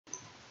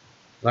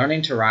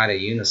Learning to ride a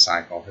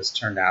unicycle has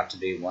turned out to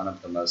be one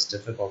of the most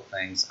difficult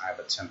things I've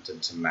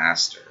attempted to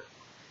master.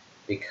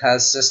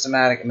 Because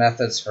systematic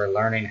methods for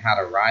learning how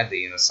to ride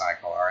the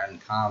unicycle are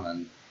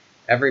uncommon,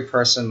 every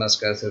person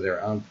must go through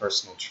their own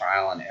personal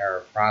trial and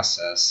error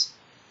process,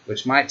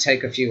 which might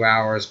take a few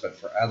hours, but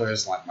for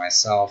others like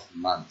myself,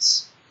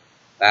 months.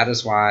 That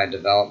is why I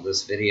developed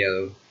this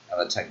video of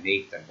a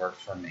technique that worked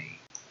for me.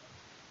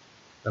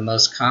 The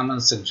most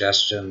common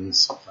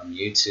suggestions from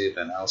YouTube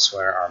and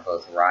elsewhere are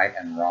both right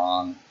and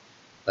wrong,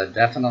 but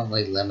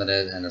definitely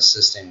limited in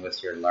assisting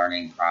with your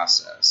learning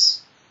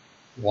process.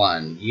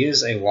 1.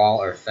 Use a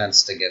wall or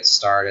fence to get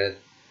started.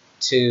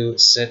 2.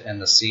 Sit in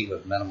the seat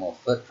with minimal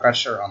foot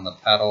pressure on the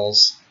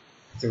pedals.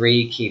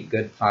 3. Keep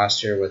good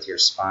posture with your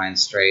spine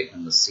straight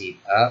and the seat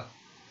up.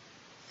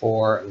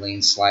 4.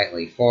 Lean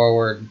slightly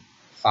forward.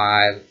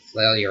 5.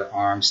 Flail your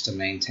arms to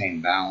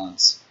maintain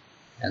balance.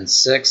 And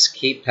 6.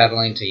 Keep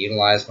pedaling to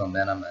utilize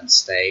momentum and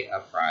stay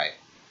upright.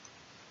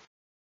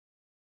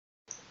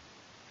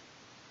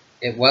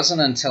 It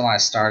wasn't until I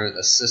started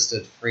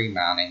assisted free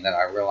mounting that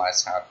I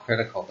realized how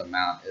critical the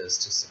mount is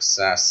to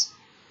success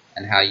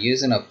and how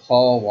using a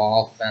pole,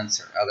 wall, fence,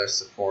 or other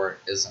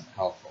support isn't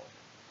helpful.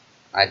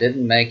 I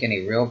didn't make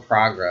any real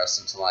progress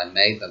until I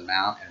made the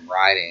mount and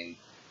riding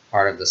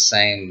part of the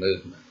same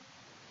movement.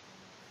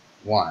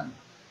 1.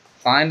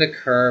 Find a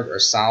curb or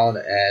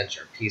solid edge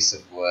or piece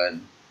of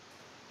wood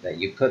that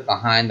you put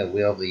behind the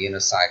wheel of the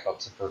unicycle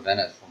to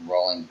prevent it from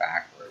rolling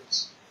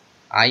backwards.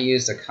 I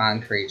used a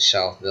concrete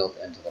shelf built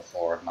into the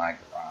floor of my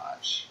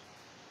garage.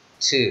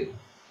 2.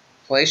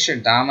 Place your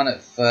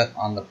dominant foot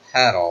on the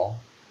pedal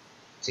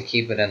to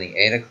keep it in the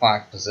 8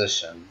 o'clock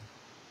position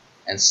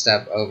and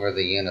step over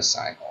the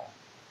unicycle.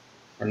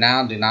 For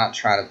now, do not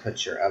try to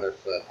put your other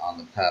foot on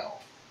the pedal.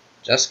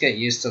 Just get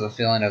used to the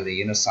feeling of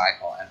the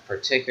unicycle, and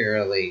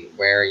particularly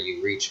where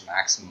you reach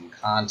maximum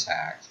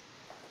contact.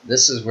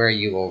 This is where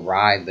you will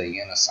ride the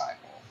unicycle.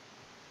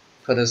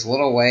 Put as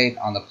little weight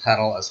on the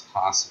pedal as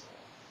possible.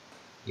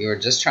 You are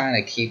just trying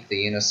to keep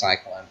the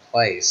unicycle in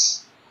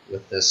place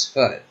with this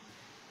foot.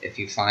 If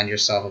you find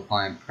yourself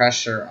applying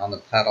pressure on the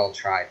pedal,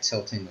 try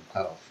tilting the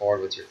pedal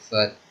forward with your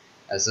foot,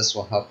 as this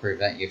will help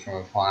prevent you from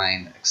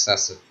applying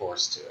excessive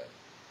force to it.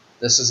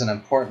 This is an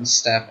important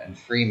step in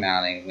free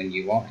mounting when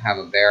you won't have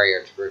a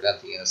barrier to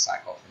prevent the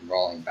unicycle from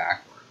rolling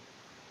backward.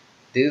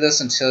 Do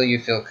this until you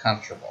feel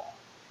comfortable.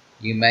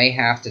 You may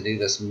have to do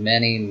this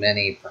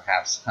many,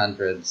 perhaps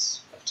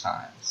hundreds of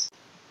times.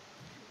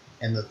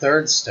 In the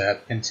third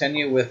step,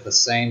 continue with the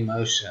same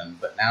motion,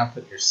 but now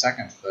put your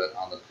second foot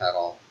on the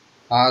pedal,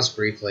 pause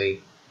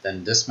briefly,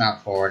 then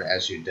dismount forward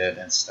as you did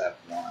in step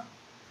 1.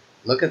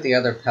 Look at the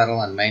other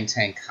pedal and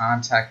maintain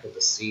contact with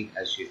the seat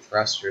as you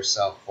thrust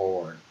yourself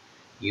forward.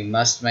 You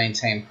must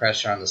maintain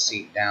pressure on the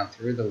seat down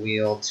through the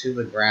wheel to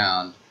the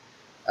ground,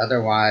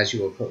 otherwise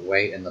you will put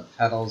weight in the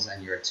pedals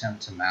and your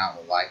attempt to mount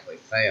will likely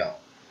fail.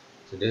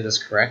 To do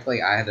this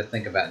correctly, I had to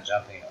think about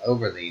jumping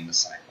over the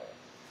unicycle.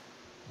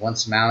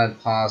 Once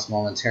mounted, pause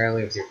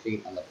momentarily with your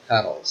feet on the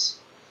pedals.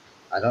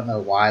 I don't know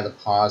why the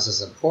pause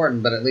is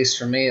important, but at least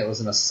for me it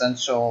was an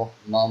essential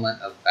moment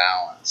of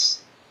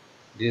balance.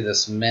 Do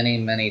this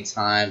many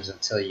times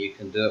until you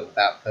can do it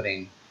without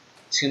putting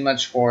too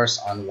much force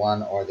on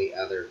one or the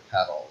other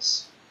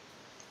pedals.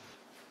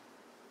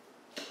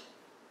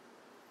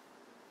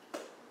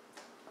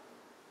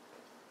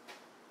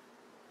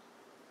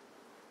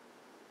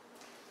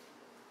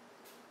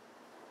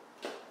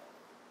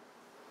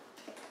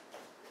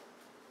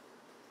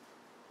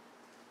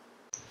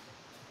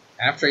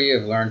 After you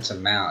have learned to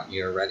mount,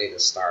 you are ready to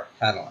start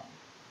pedaling.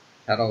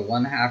 Pedal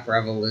 1/2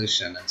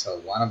 revolution until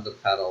one of the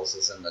pedals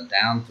is in the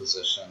down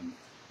position,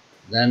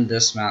 then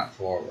dismount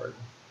forward.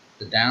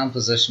 The down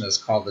position is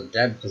called the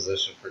dead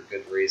position for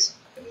good reason.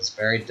 It is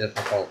very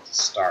difficult to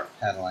start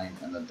pedaling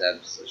in the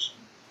dead position.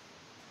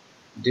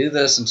 Do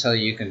this until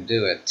you can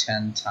do it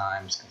 10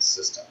 times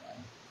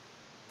consistently.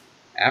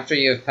 After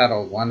you have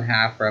pedaled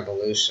 1/2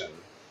 revolution,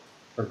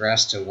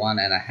 progress to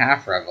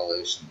 1.5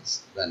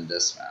 revolutions, then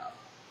dismount.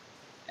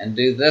 And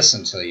do this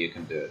until you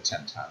can do it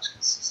 10 times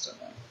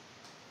consistently.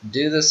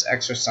 Do this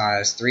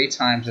exercise 3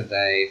 times a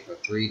day for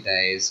 3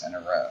 days in a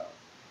row.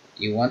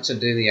 You want to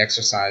do the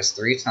exercise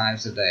 3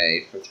 times a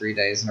day for 3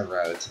 days in a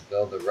row to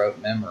build the rote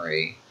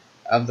memory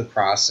of the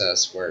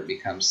process where it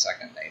becomes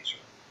second nature.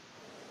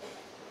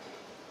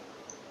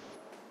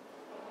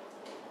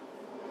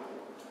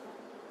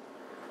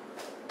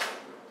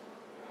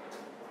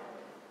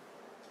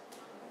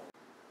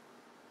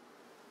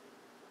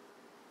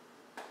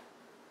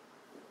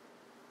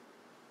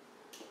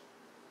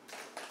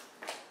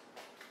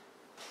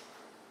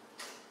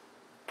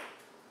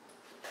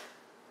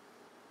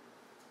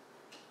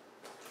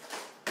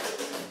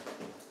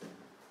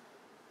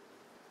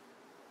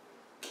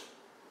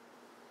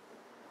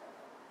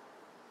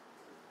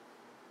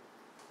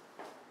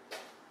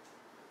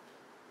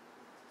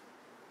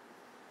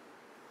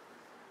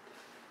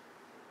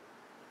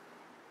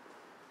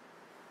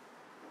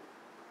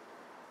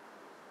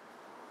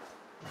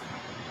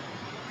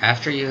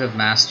 After you have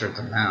mastered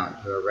the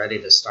mount, you are ready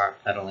to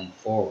start pedaling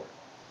forward.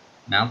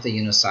 Mount the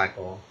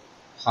unicycle,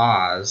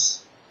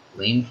 pause,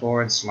 lean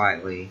forward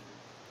slightly,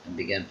 and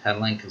begin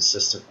pedaling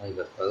consistently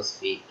with both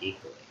feet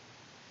equally.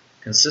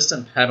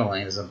 Consistent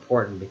pedaling is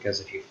important because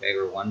if you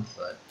favor one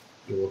foot,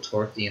 you will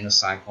torque the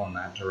unicycle in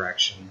that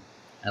direction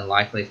and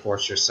likely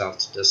force yourself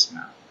to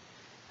dismount.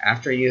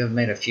 After you have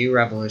made a few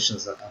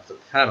revolutions of the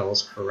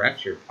pedals,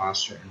 correct your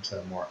posture into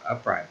a more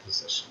upright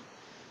position.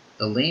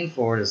 The lean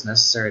forward is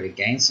necessary to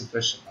gain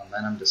sufficient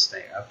momentum to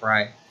stay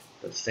upright,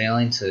 but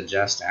failing to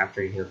adjust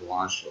after you have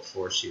launched will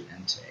force you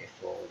into a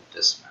forward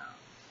dismount.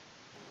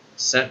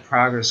 Set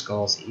progress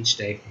goals each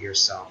day for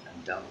yourself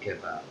and don't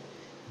give up.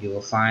 You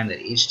will find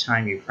that each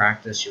time you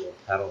practice, you will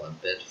pedal a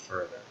bit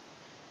further.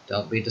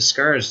 Don't be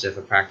discouraged if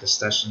a practice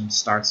session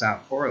starts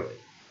out poorly.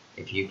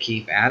 If you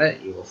keep at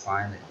it, you will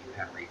find that you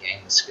have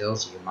regained the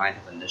skills you might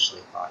have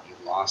initially thought you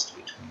lost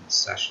between the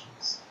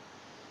sessions.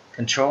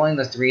 Controlling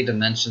the 3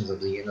 dimensions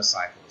of the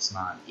unicycle is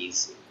not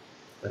easy,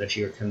 but if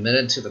you are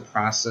committed to the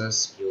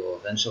process, you will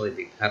eventually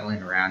be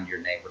pedaling around your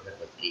neighborhood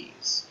with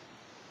ease.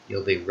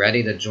 You'll be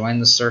ready to join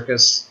the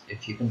circus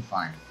if you can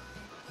find it.